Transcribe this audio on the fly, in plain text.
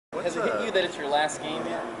Has it hit you that it's your last game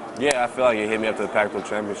yet? Yeah, I feel like it hit me after the Pac-12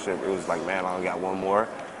 championship. It was like, man, I only got one more.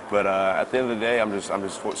 But at the end of the day, I'm just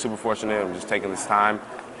super fortunate. I'm just taking this time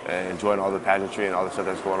and enjoying all the pageantry and all the stuff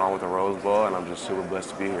that's going on with the Rose Bowl, and I'm just super blessed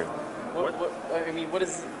to be here. What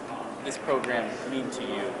does this program mean to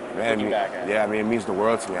you? Man, looking back at it? yeah, I mean, it means the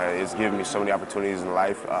world to me. It's given me so many opportunities in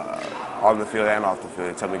life, on the field and off the field.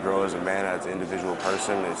 It's helped me grow as a man, as an individual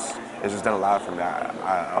person. It's just done a lot for me.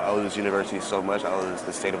 I owe this university so much. I owe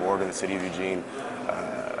the state of Oregon, the city of Eugene,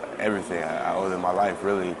 everything. I owe them my life,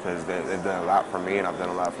 really, because they've done a lot for me, and I've done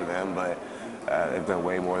a lot for them. But they've done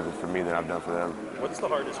way more for me than I've done for them. What's the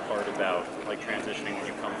hardest part about transitioning when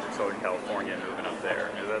you come from Southern California and moving up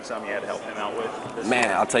there? Is that something you had to help him out with?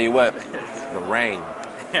 Man, I'll tell you what, the rain,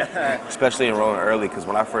 especially in rolling early, because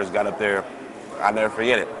when I first got up there, I'll never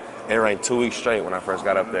forget it. It rained 2 weeks straight when I first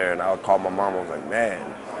got up there, and I would call my mom. I was like,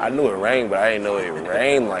 man, I knew it rained, but I didn't know it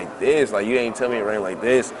rained like this. Like, you ain't tell me it rained like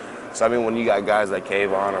this. So, I mean, when you got guys like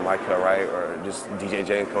Kayvon or Mike Wright or just DJ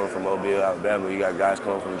James coming from Mobile, Alabama, you got guys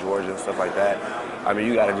coming from Georgia and stuff like that. I mean,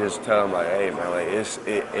 you got to just tell them, like, hey, man, like,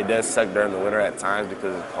 it does suck during the winter at times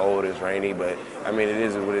because it's cold, it's rainy, but, I mean, it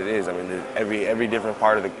is what it is. I mean, every different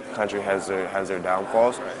part of the country has their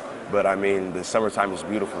downfalls. But, I mean, the summertime is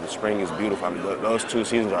beautiful. The spring is beautiful. I mean, those two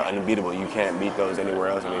seasons are unbeatable. You can't beat those anywhere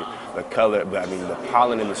else. I mean, the color, but, I mean, the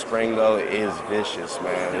pollen in the spring, though, is vicious,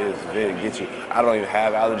 man. It gets you. I don't even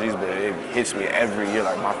have allergies, but it hits me every year.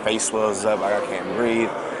 Like, my face swells up. Like, I can't breathe.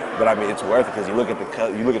 But, I mean, it's worth it because you look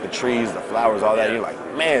at the trees, the flowers, all that. You're like,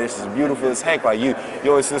 man, this is beautiful as heck. Like, you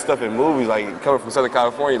always see this stuff in movies. Like, coming from Southern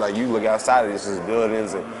California, like, you look outside and it's just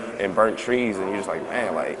buildings and burnt trees, and you're just like,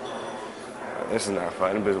 man, like, this is not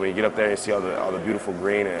fun, but when you get up there and see all the beautiful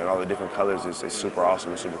green and all the different colors, it's super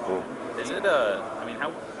awesome and super cool. Is it I mean,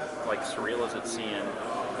 how surreal is it seeing,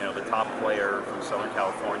 the top player from Southern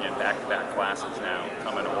California in back-to-back classes now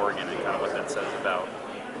come into Oregon, and kind of what that says about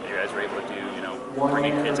you guys were able to do,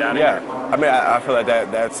 bringing kids out of here? Yeah, I mean, I feel like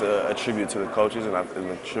that's a tribute to the coaches and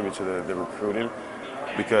a tribute to the recruiting,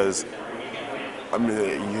 because I mean,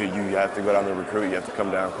 you have to go down and recruit, you have to come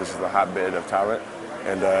down because it's a hotbed of talent.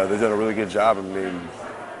 And they've done a really good job. I mean,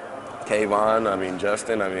 Kayvon, I mean,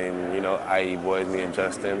 Justin, I mean, IE boys, me and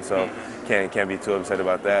Justin, so can't be too upset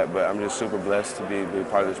about that. But I'm just super blessed to be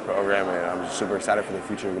part of this program, and I'm just super excited for the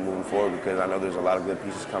future moving forward because I know there's a lot of good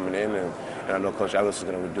pieces coming in, and I know Coach Ellis is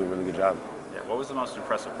going to do a really good job. Yeah, what was the most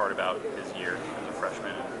impressive part about his year as a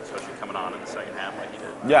freshman, and especially coming on in the second half like he did?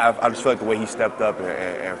 Yeah, I just feel like the way he stepped up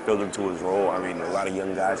and filled into his role. I mean, a lot of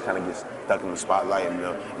young guys kind of get stuck in the spotlight and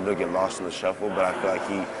they'll get lost in the shuffle, but I feel like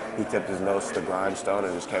he kept his nose to the grindstone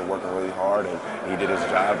and just kept working really hard, and he did his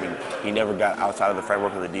job, and he never got outside of the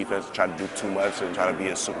framework of the defense to try to do too much and try to be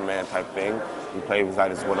a Superman type thing. He played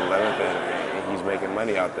without his 111th, and he's making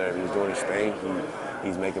money out there. He's doing his thing.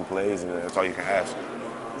 He's making plays, and that's all you can ask.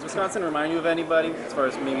 Does Wisconsin remind you of anybody as far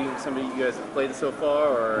as maybe somebody you guys have played so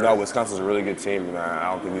far? Or? No, Wisconsin's a really good team, and I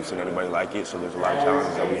don't think we've seen anybody like it. So there's a lot of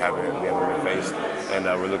challenges that we haven't been faced, and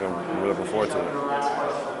we're looking forward to it.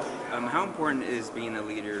 How important is being a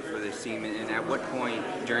leader for this team, and at what point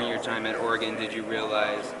during your time at Oregon did you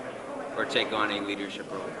realize or take on a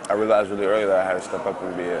leadership role? I realized really early that I had to step up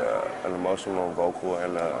and be an emotional, vocal,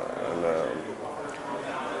 and a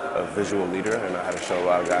visual leader, and I had to show a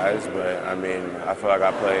lot of guys. But I mean, I feel like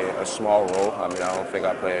I play a small role. I mean, I don't think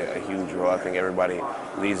I play a huge role. I think everybody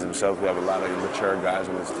leads themselves. We have a lot of mature guys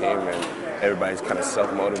on this team, and everybody's kind of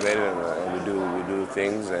self-motivated, and we do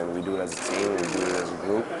things, and we do it as a team, we do it as a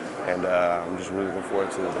group, and I'm just really looking forward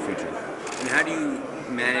to the future. And how do you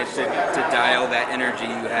manage to dial that energy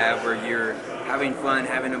you have where you're having fun,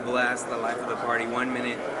 having a blast, the life of the party 1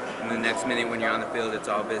 minute, and the next minute when you're on the field, it's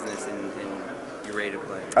all business and you're ready to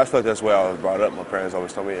play? I feel like that's the way I was brought up. My parents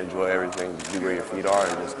always told me to enjoy everything, just be where your feet are,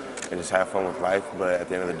 and just have fun with life. But at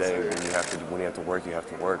the end of the day, when you have to work, you have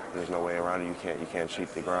to work. There's no way around it. You can't cheat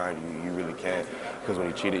the grind. You really can't, because when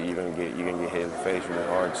you cheat it, you're gonna get hit in the face really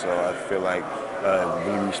hard. So I feel like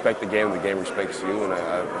when you respect the game respects you, and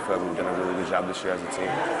I feel like we've done a really good job this year as a team.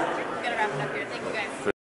 We're gonna wrap it up here. Thank you guys.